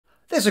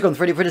This week on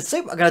 3D Printed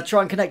Soup, I'm going to try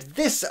and connect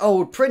this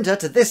old printer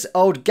to this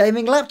old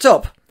gaming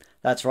laptop.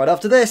 That's right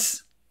after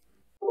this.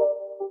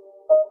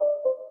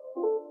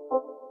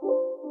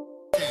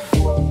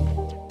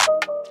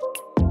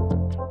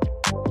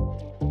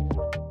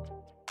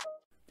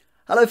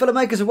 Hello fellow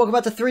makers and welcome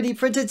back to 3D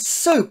Printed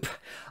Soup.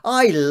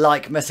 I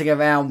like messing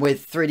around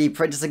with 3D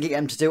printers and getting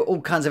them to do all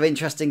kinds of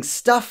interesting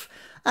stuff.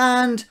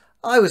 And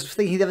I was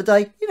thinking the other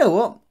day, you know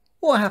what?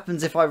 What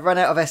happens if I run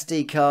out of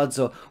SD cards,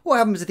 or what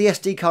happens if the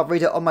SD card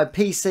reader on my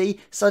PC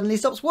suddenly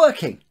stops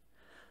working?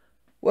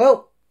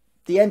 Well,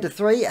 the Ender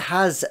 3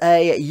 has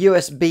a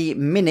USB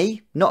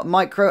mini, not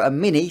micro, a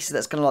mini, so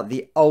that's kind of like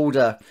the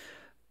older,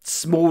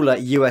 smaller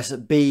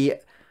USB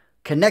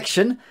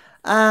connection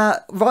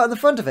right on the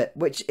front of it,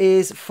 which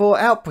is for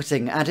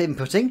outputting and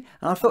inputting.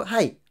 And I thought,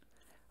 hey,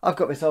 I've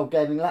got this old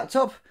gaming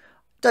laptop,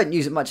 don't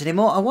use it much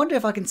anymore, I wonder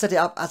if I can set it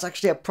up as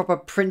actually a proper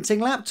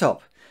printing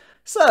laptop.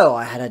 So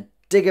I had a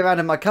dig around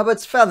in my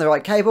cupboards, found the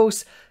right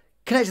cables,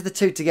 connected the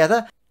two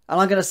together, and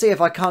I'm going to see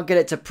if I can't get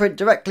it to print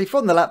directly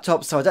from the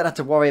laptop so I don't have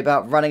to worry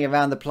about running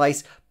around the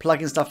place,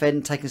 plugging stuff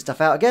in, taking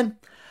stuff out again.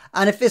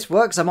 And if this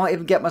works, I might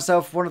even get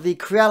myself one of the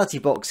Creality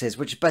boxes,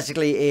 which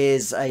basically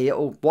is a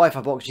little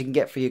Wi-Fi box you can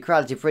get for your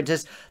Creality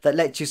printers that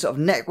lets you sort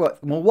of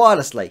network more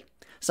wirelessly.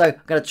 So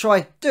I'm going to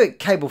try do it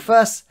cable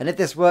first, and if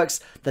this works,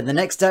 then the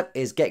next step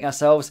is getting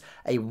ourselves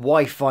a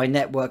Wi-Fi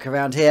network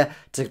around here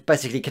to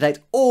basically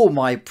connect all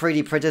my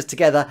 3D printers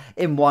together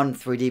in one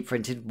 3D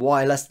printed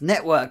wireless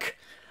network.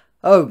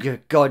 Oh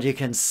good God, you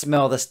can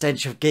smell the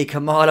stench of geek a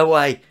mile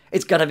away.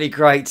 It's going to be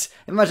great.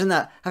 Imagine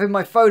that, having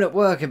my phone at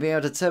work and being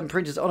able to turn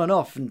printers on and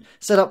off and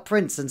set up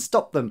prints and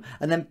stop them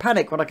and then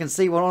panic when I can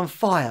see one on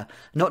fire,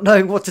 not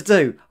knowing what to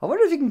do. I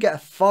wonder if you can get a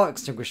fire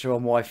extinguisher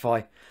on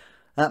Wi-Fi.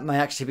 That may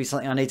actually be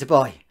something I need to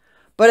buy.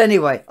 But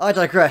anyway, I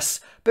digress.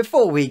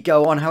 Before we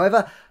go on,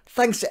 however,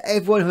 thanks to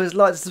everyone who has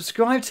liked and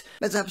subscribed.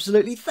 There's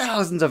absolutely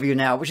thousands of you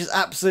now, which is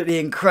absolutely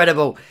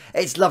incredible.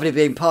 It's lovely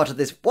being part of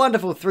this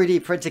wonderful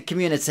 3D printed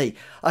community.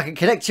 I can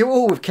connect you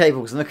all with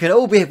cables and we can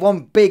all be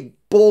one big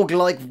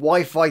Borg-like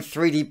Wi-Fi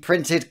 3D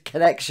printed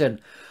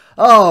connection.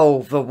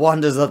 Oh, the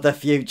wonders of the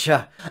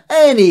future.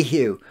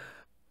 Anywho,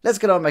 let's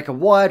get on and make a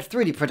wired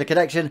 3D printer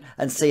connection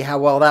and see how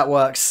well that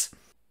works.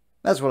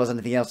 As well as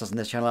anything else does on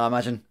this channel, I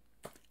imagine.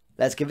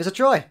 Let's give this a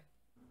try.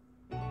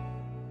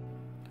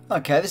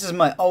 Okay, this is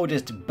my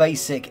oldest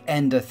basic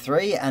Ender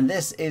 3, and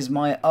this is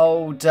my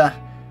old, I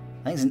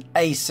think it's an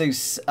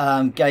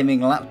Asus gaming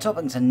laptop,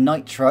 and it's a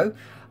Nitro.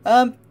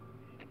 I've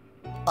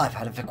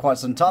had it for quite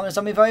some time, and it's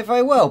done me very,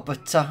 very well,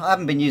 but I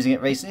haven't been using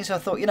it recently, so I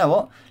thought, you know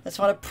what, let's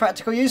find a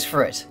practical use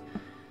for it.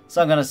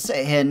 So I'm going to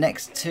sit here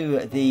next to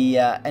the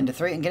Ender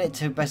 3 and get it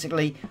to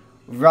basically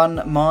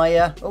run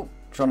my,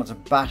 try not to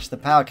bash the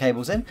power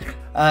cables in.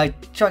 Try and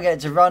get it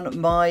to run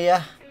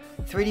my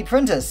 3D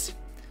printers.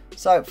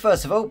 So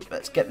first of all,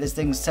 let's get this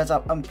thing set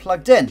up and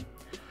plugged in.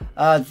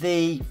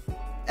 The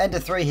Ender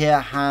 3 here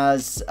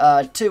has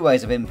two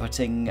ways of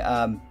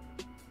inputting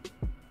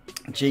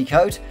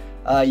G-code.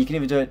 You can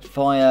either do it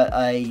via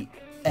a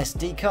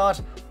SD card,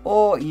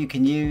 or you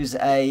can use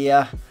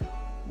a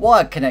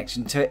wired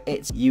connection to it.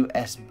 It's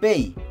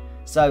USB.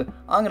 So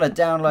I'm going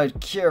to download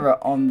Cura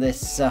on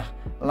this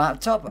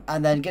laptop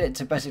and then get it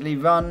to basically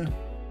run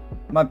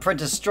my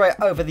printer straight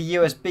over the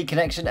USB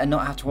connection and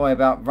not have to worry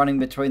about running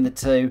between the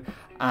two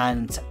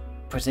and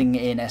putting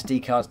in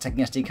SD cards,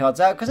 taking SD cards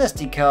out, because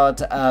SD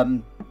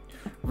card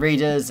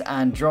readers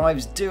and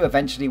drives do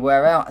eventually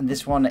wear out, and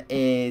this one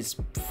is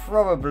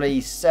probably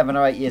 7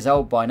 or 8 years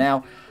old by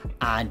now,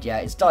 and yeah,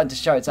 it's starting to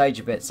show its age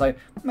a bit, so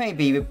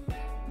maybe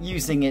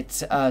using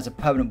it as a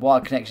permanent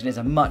wire connection is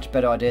a much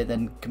better idea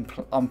than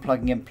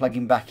unplugging and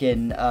plugging back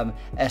in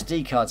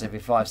SD cards every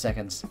 5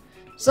 seconds.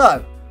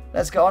 So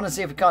let's go on and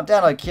see if we can't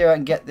download Cura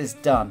and get this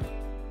done.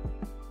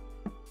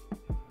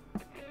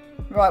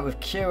 Right, with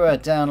Cura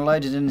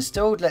downloaded and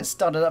installed, let's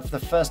start it up for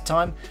the first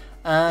time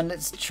and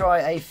let's try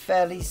a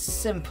fairly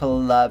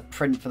simple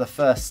print for the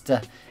first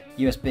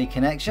USB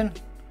connection.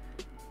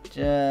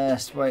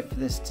 Just wait for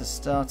this to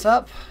start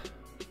up.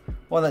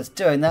 While that's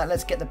doing that,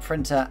 let's get the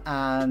printer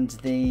and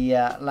the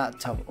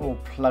laptop all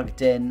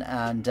plugged in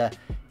and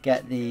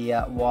get the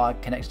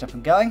wired connection up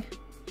and going.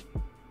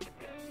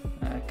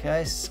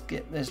 Okay,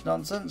 skip this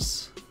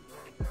nonsense.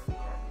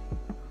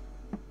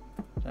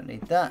 Don't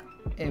need that.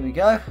 Here we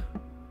go.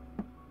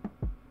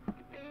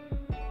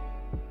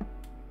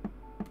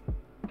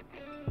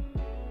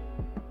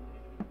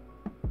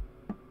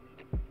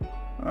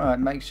 Alright,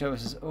 make sure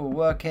this is all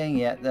working.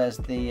 Yeah, there's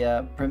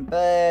the print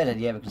bed, and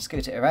yeah, we can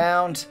scoot it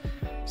around.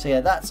 So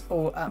yeah, that's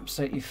all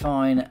absolutely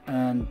fine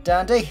and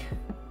dandy.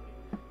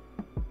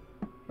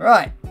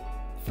 Right,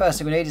 first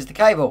thing we need is the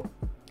cable.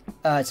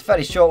 It's a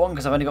fairly short one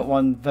because I've only got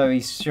one very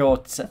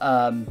short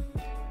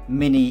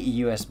mini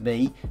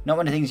USB. Not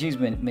many things use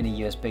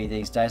mini USB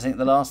these days. I think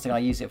the last thing I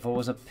used it for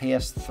was a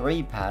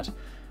PS3 pad.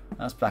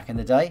 That's back in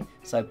the day.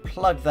 So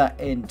plug that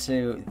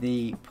into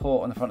the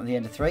port on the front of the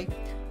Ender 3.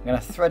 I'm going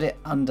to thread it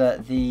under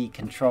the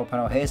control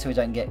panel here so we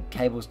don't get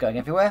cables going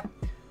everywhere.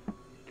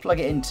 plug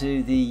it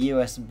into the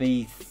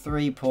USB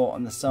 3 port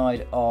on the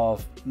side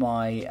of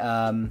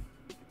my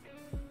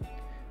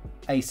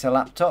Acer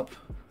laptop.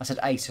 I said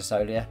Asus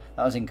earlier,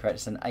 that was incorrect,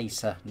 it's an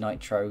Acer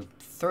Nitro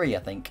 3 I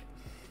think.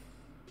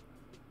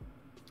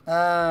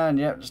 And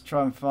yep, just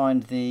try and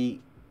find the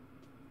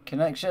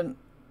connection.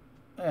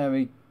 There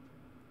we go.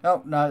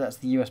 Oh no, that's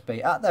the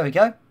USB. Ah, there we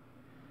go.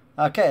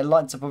 Okay, it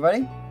lights up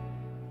already.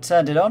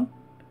 Turned it on.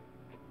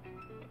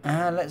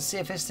 And let's see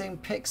if this thing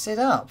picks it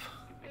up.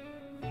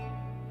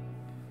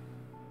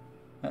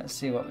 Let's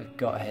see what we've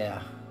got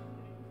here.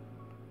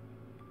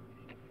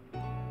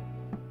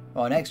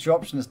 Oh, an extra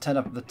option is turned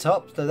up at the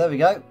top. So there we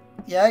go.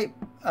 Yay.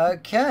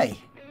 Okay.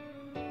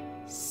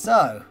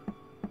 So.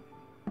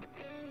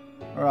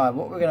 Right,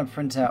 what we're going to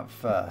print out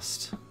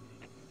first.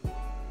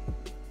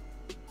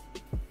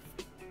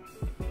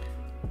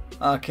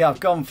 Okay, I've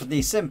gone for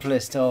the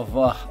simplest of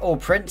all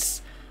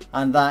prints.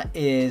 And that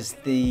is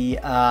the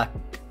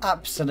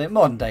absolute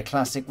modern day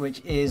classic,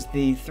 which is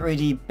the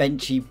 3D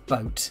Benchy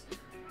boat.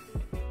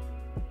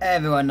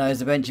 Everyone knows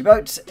the Benchy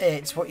boat.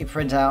 It's what you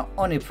print out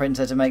on your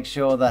printer to make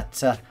sure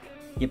that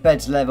your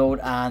bed's leveled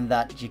and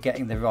that you're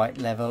getting the right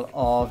level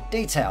of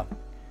detail.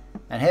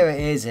 And here it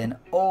is in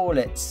all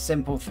its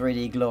simple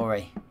 3D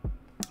glory.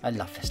 I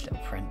love this little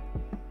print.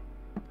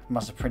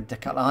 Must have printed a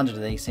couple of hundred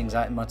of these things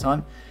out in my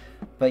time.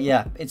 But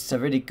yeah, it's a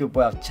really good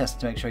way of testing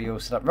to make sure you're all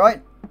set up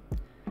right.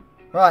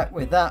 Right,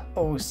 with that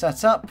all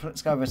set up,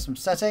 let's go over some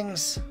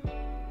settings.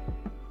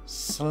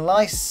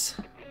 Slice.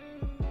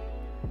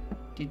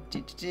 It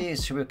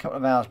should be a couple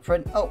of hours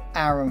print. Oh,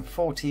 hour and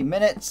 40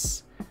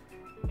 minutes.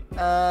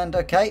 And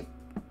okay,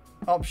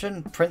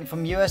 option, print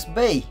from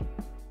USB.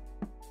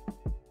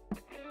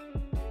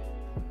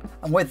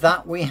 And with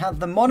that, we have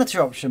the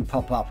monitor option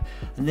pop up.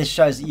 And this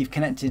shows that you've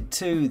connected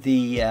to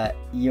the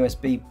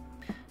USB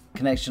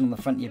connection on the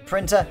front of your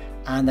printer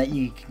and that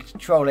you can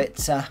control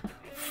it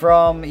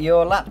from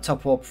your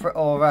laptop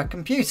or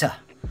computer.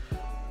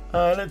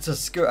 Let's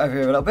just scoot over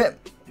here a little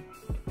bit.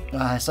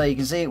 So you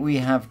can see we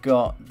have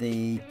got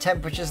the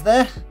temperatures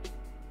there.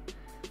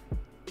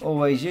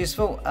 Always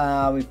useful.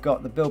 We've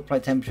got the build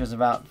plate temperature is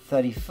about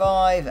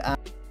 35. And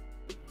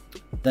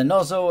the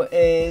nozzle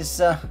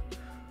is,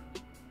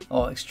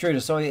 or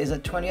extruder, sorry, is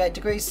at 28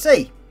 degrees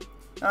C.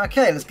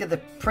 Okay, let's give the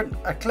print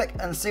a click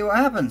and see what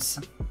happens.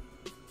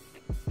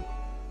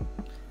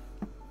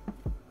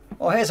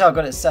 Well, here's how I've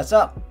got it set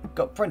up.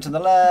 Got print on the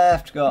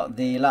left, got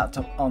the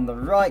laptop on the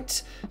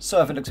right.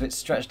 So if it looks a bit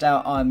stretched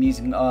out, I'm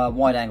using a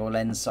wide angle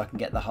lens so I can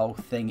get the whole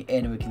thing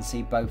in and we can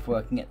see both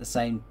working at the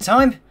same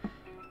time.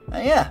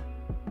 And yeah,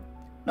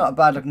 not a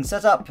bad looking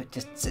setup. It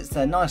just sits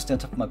there nicely on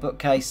top of my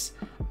bookcase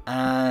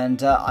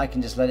and I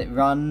can just let it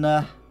run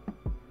the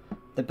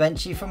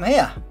Benchy from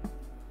here.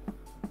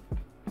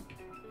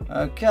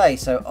 Okay,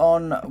 so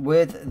on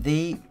with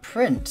the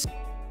print.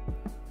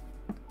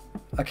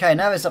 Okay,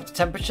 now it's up to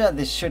temperature.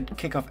 This should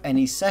kick off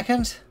any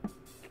second.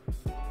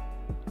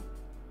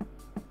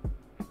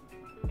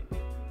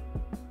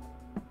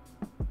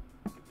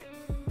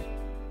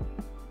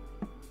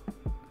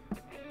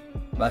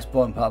 Most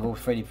boring part of all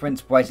 3D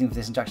prints, waiting for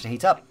this to actually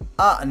heat up.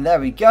 And there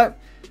we go.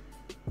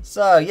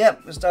 So,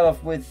 yep, we'll start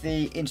off with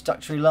the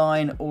introductory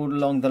line all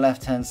along the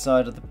left-hand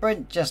side of the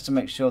print, just to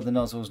make sure the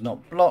nozzle's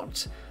not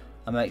blocked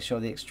and make sure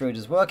the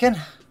extruder's working.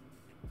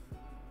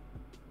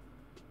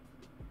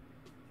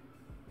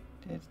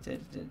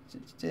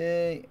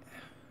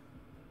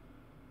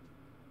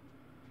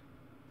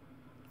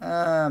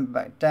 And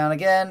back down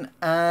again,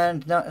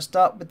 and now to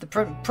start with the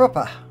print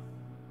proper.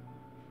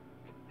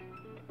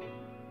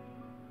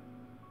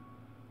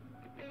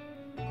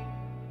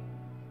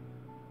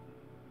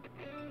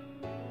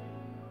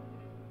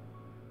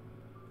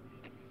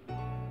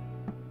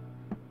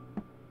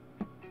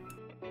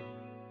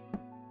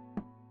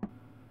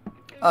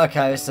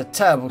 Okay, it's a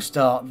terrible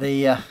start.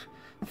 The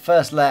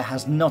first layer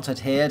has not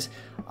adhered.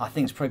 I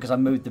think it's probably because I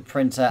moved the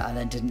printer and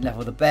then didn't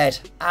level the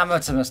bed.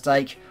 Amateur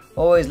mistake.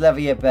 Always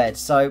level your bed.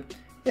 So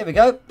here we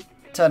go.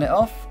 Turn it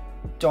off.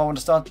 Do I want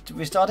to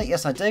restart it?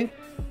 Yes, I do.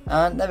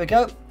 And there we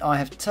go. I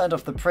have turned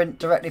off the print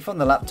directly from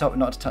the laptop,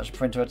 not to touch the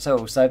printer at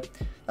all. So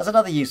that's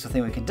another useful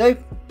thing we can do.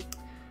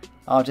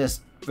 I'll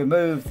just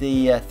remove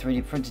the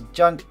 3D printed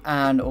junk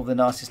and all the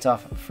nasty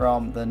stuff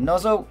from the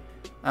nozzle,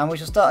 and we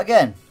shall start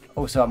again.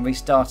 Also, I'm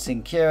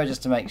restarting Cura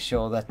just to make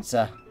sure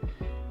that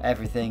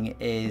everything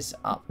is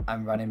up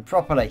and running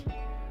properly.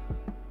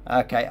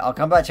 Okay, I'll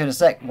come back to you in a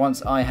sec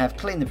once I have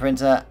cleaned the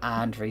printer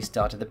and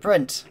restarted the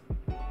print.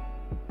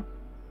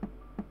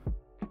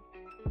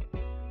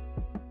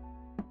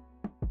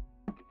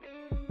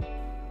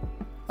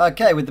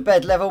 Okay, with the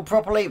bed level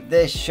properly,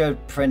 this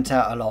should print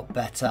out a lot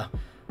better.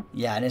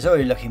 Yeah, and it's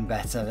already looking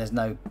better. There's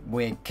no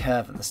weird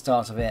curve at the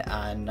start of it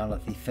and none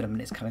of the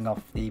filament is coming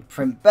off the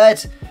print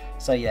bed.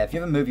 So yeah, if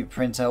you ever move your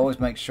printer, always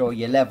make sure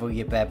you level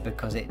your bed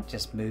because it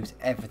just moves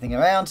everything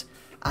around.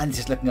 And this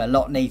is looking a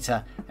lot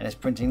neater and it's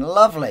printing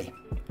lovely.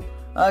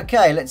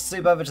 Okay, let's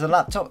zoom over to the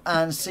laptop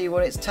and see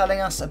what it's telling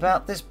us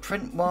about this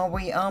print while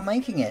we are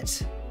making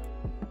it.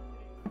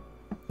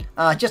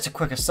 Just a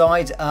quick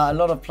aside, a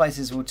lot of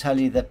places will tell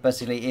you that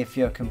basically if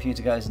your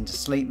computer goes into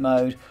sleep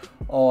mode,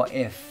 or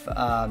if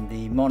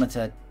the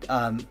monitor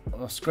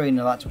or screen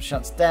or laptop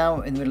shuts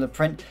down in the middle of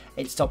print,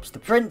 it stops the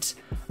print.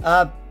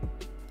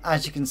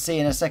 As you can see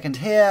in a second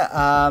here,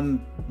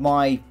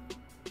 my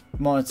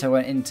monitor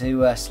went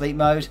into sleep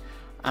mode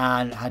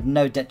and had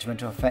no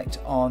detrimental effect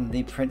on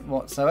the print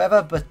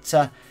whatsoever,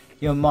 but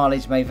your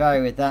mileage may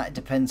vary with that. It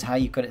depends how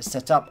you've got it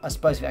set up. I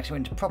suppose if you actually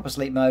went into proper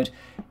sleep mode,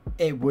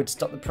 it would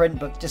stop the print,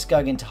 but just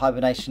going into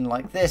hibernation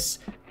like this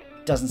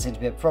doesn't seem to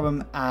be a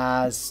problem,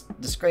 as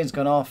the screen's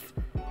gone off,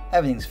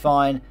 everything's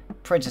fine,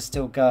 printer's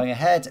still going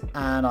ahead,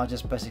 and I'll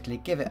just basically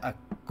give it a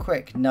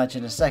quick nudge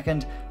in a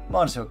second,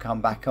 monitor will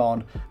come back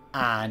on,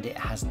 and it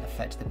hasn't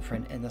affected the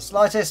print in the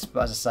slightest.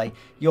 But as I say,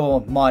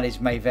 your mileage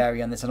may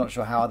vary on this. I'm not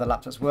sure how other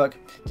laptops work,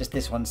 just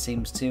this one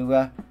seems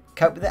to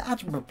cope with it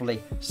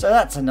admirably. So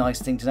that's a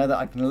nice thing to know, that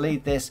I can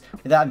leave this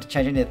without having to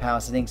change any of the power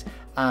settings,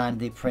 and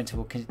the printer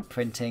will keep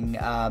printing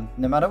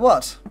no matter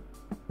what.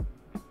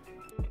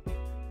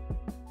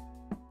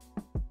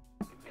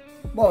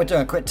 While we're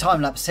doing a quick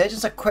time lapse here,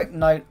 just a quick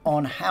note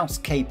on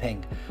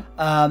housekeeping.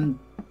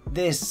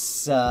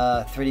 This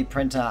 3D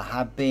printer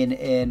had been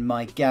in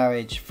my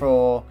garage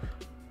for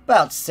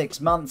about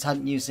 6 months.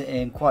 Hadn't used it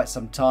in quite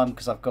some time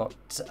because I've got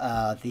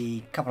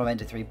the couple of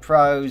Ender 3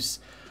 Pros,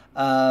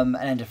 an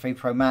Ender 3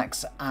 Pro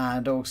Max,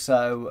 and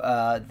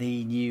also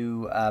the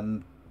new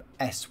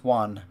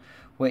S1,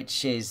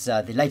 which is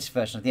the latest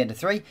version of the Ender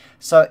 3.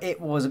 So it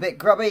was a bit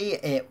grubby,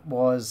 it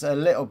was a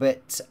little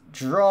bit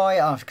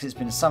dry because it's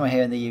been summer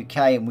here in the UK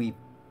and we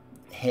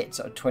hit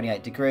sort of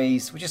 28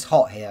 degrees, which is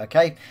hot here,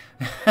 okay?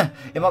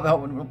 It might be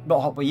hot,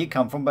 not hot where you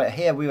come from, but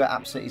here we were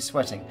absolutely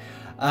sweating.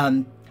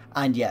 And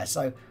yeah,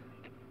 so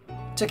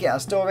took it out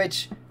of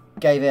storage,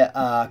 gave it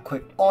a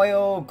quick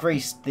oil,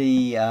 greased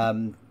the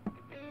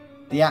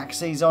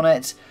axes on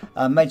it,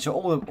 made sure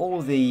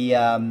all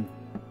the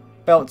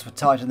belts were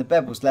tight and the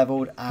bed was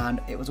leveled, and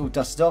it was all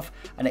dusted off,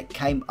 and it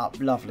came up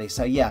lovely.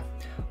 So yeah,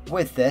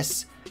 with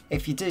this,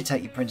 if you do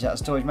take your printer out of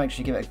storage, make sure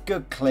you give it a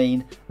good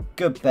clean,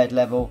 good bed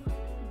level,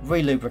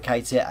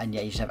 re-lubricate it, and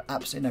yeah, you should have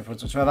absolutely no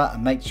problems whatsoever,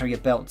 and make sure your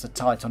belts are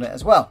tight on it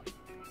as well.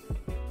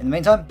 In the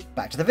meantime,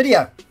 back to the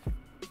video.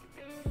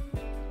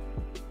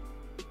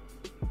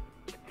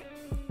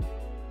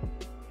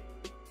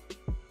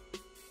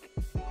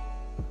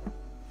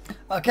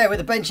 Okay, with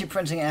the Benchy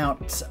printing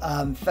out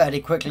fairly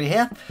quickly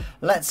here,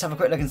 let's have a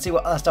quick look and see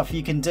what other stuff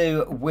you can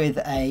do with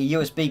a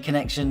USB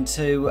connection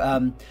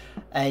to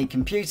a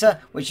computer,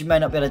 which you may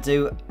not be able to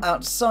do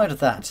outside of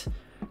that.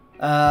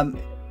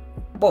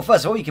 Well,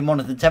 first of all, you can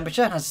monitor the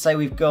temperature. As I say,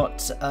 we've got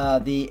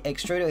the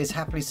extruder is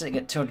happily sitting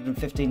at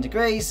 215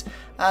 degrees,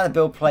 and the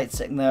build plate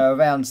sitting there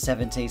around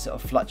 70, sort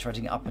of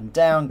fluctuating up and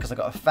down because I've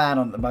got a fan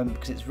on at the moment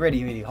because it's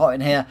really, really hot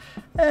in here,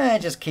 and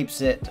it just keeps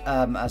it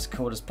as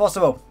cool as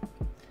possible.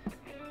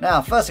 Now,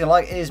 first thing I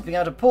like is being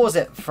able to pause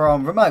it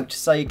from remote.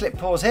 So you click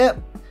pause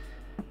here,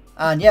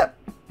 and yep,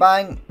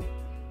 bang,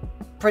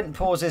 print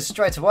pauses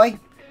straight away.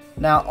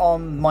 Now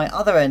on my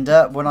other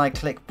Ender, when I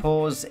click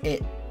pause,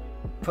 it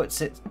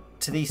puts it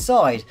to the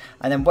side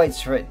and then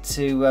waits for it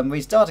to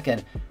restart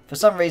again. For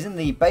some reason,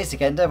 the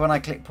basic Ender, when I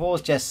click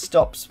pause, just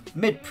stops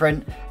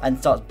mid-print and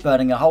starts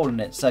burning a hole in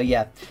it. So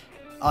yeah,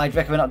 I'd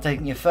recommend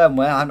updating your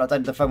firmware. I haven't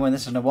updated the firmware in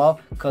this in a while,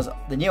 because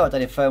the new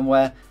updated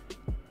firmware,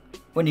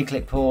 when you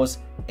click pause,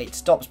 it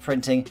stops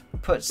printing,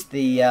 puts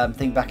the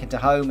thing back into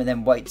home, and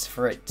then waits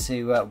for it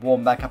to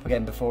warm back up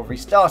again before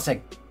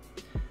restarting.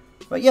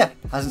 But yeah,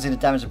 hasn't seen a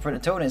damage to print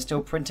at all, and it's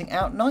still printing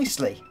out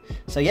nicely.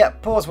 So yeah,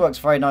 pause works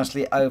very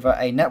nicely over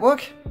a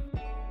network.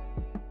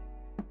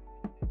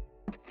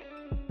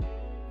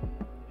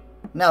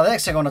 Now the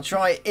next thing I want to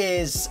try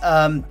is,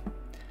 can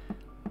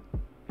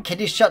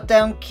you shut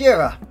down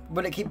Cura?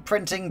 Will it keep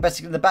printing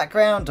basically in the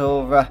background,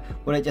 or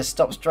will it just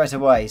stop straight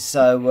away?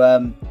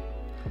 So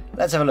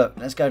let's have a look.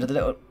 Let's go to the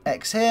little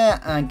X here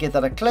and give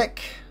that a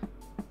click.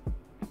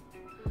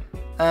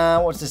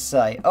 What does this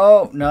say?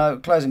 Oh no,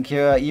 closing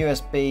Cura,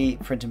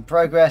 USB print in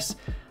progress.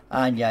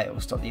 And yeah, it will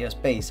stop the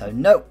USB. So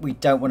nope, we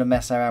don't want to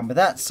mess around with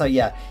that. So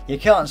yeah, you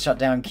can't shut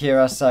down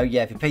Cura. So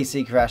yeah, if your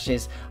PC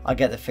crashes, I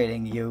get the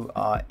feeling you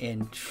are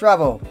in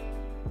trouble.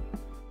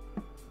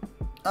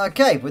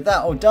 Okay, with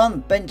that all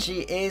done,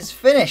 Benchy is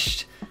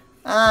finished.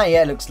 Yeah,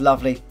 it looks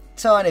lovely.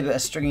 Tiny bit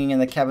of stringing in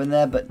the cabin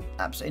there, but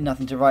absolutely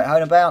nothing to write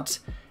home about.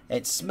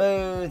 It's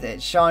smooth,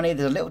 it's shiny.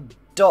 There's a little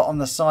dot on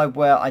the side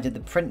where I did the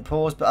print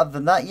pause, but other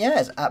than that,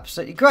 yeah, it's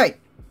absolutely great.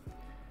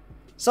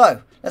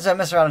 So let's have a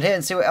mess around here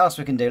and see what else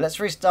we can do. Let's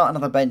restart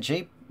another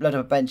Benchy, load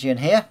up a Benchy in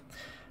here,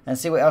 and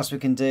see what else we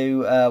can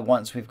do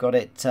once we've got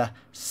it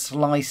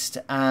sliced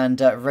and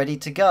ready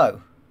to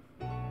go.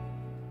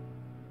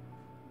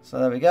 So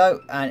there we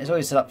go, and it's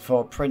already set up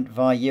for print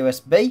via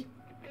USB.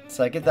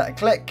 So give that a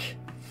click.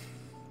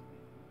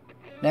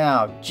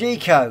 Now,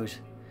 G-code.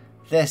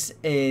 This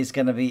is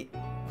going to be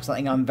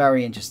something I'm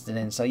very interested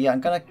in. So yeah,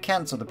 I'm going to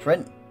cancel the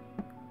print.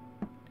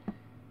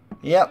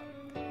 Yep.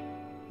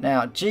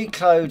 Now,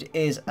 G-code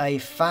is a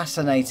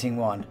fascinating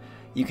one.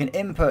 you can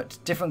input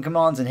different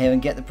commands in here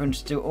and get the printer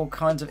to do all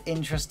kinds of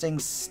interesting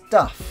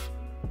stuff.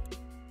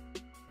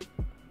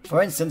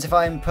 For instance, if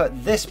I input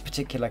this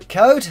particular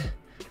code,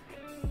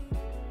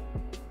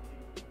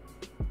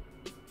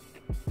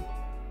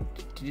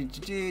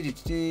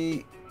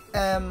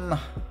 M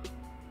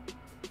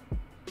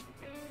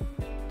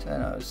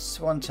 1001,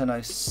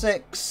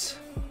 1006,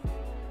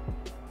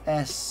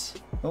 S,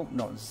 oh,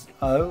 not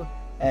O,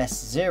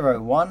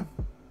 S01.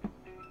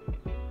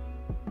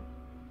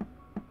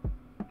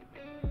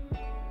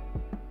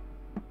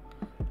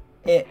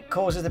 It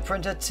causes the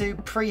printer to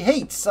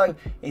preheat, so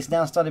it's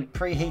now started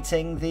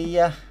preheating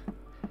the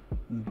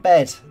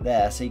bed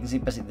there. So you can see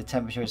basically the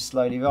temperature is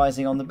slowly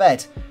rising on the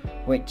bed,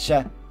 which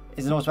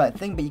is an automatic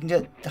thing, but you can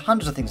do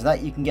hundreds of things with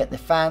that. You can get the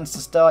fans to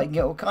start, you can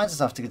get all kinds of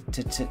stuff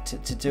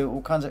to do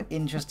all kinds of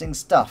interesting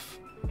stuff.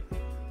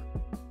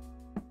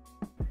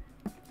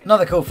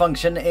 Another cool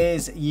function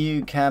is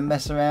you can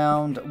mess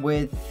around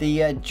with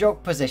the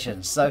jog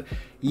position. So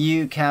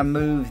you can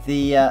move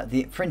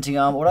the printing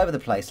arm all over the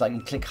place. Like you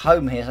can click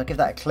home here, so I'll give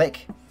that a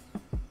click.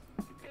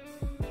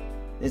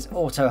 There's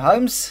auto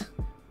homes.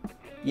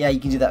 Yeah,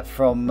 you can do that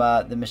from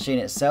the machine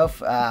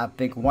itself.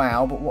 Big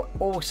wow. But what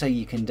also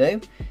you can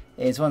do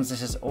is once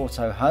this is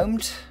auto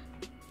homed,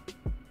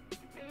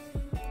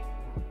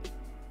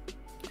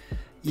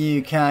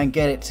 you can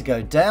get it to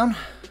go down.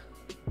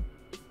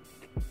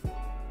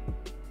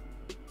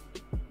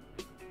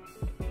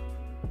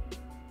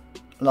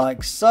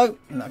 Like so,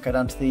 and that'll go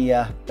down to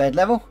the bed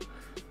level,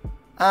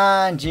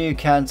 and you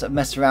can sort of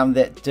mess around with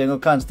it, doing all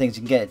kinds of things.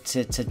 You can get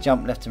it to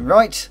jump left and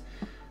right.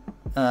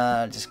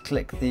 Just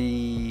click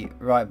the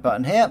right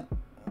button here,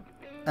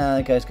 and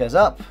it goes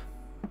up,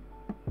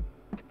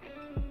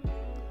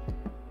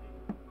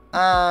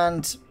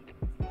 and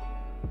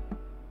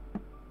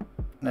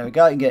there we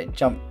go. You can get it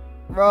jump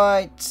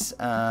right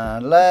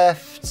and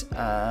left,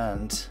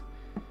 and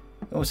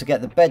also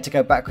get the bed to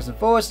go backwards and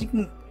forwards. You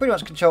can pretty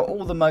much control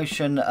all the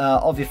motion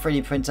of your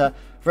 3D printer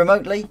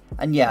remotely.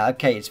 And yeah,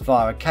 okay, it's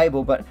via a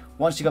cable, but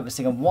once you've got this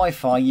thing on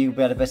Wi-Fi, you'll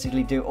be able to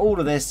basically do all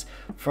of this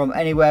from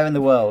anywhere in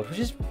the world, which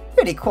is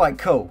really quite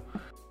cool.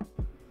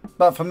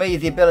 But for me,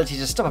 the ability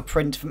to stop a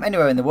print from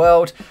anywhere in the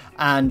world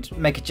and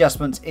make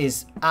adjustments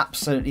is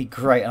absolutely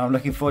great, and I'm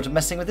looking forward to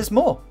messing with this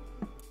more.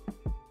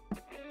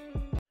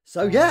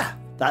 So yeah,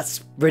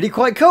 that's really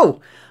quite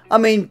cool. I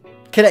mean,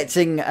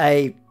 connecting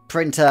a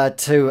printer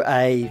to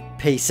a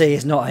PC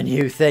is not a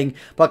new thing,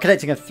 but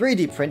connecting a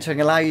 3D printer and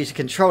allow you to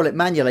control it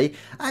manually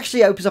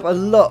actually opens up a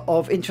lot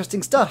of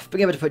interesting stuff.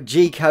 Being able to put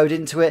G-code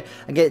into it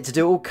and get it to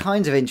do all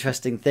kinds of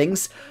interesting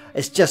things,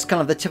 it's just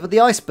kind of the tip of the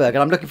iceberg,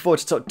 and I'm looking forward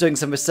to sort of doing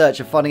some research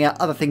and finding out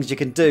other things you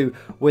can do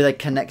with a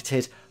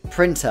connected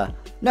printer.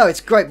 No,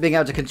 it's great being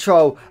able to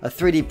control a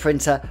 3D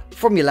printer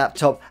from your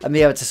laptop and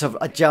be able to sort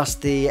of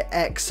adjust the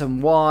X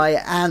and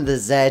Y and the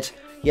Z.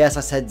 Yes,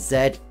 I said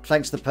Z.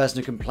 Thanks to the person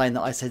who complained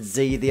that I said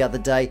Z the other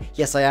day.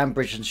 Yes, I am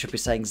British and should be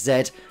saying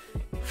Z.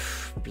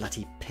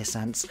 Bloody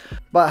pissants.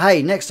 But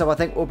hey, next up I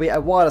think will be a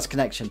wireless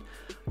connection.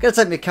 It's going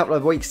to take me a couple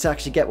of weeks to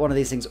actually get one of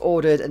these things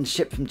ordered and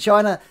shipped from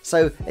China.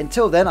 So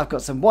until then, I've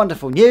got some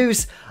wonderful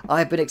news.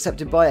 I've been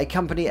accepted by a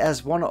company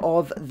as one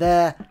of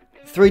their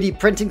 3D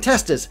printing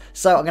testers.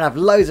 So I'm going to have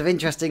loads of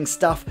interesting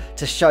stuff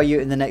to show you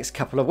in the next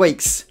couple of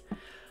weeks.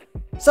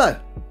 So,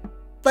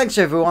 thanks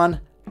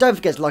everyone. Don't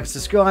forget to like and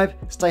subscribe,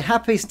 stay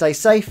happy, stay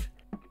safe,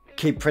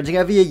 keep printing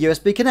over your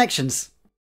USB connections.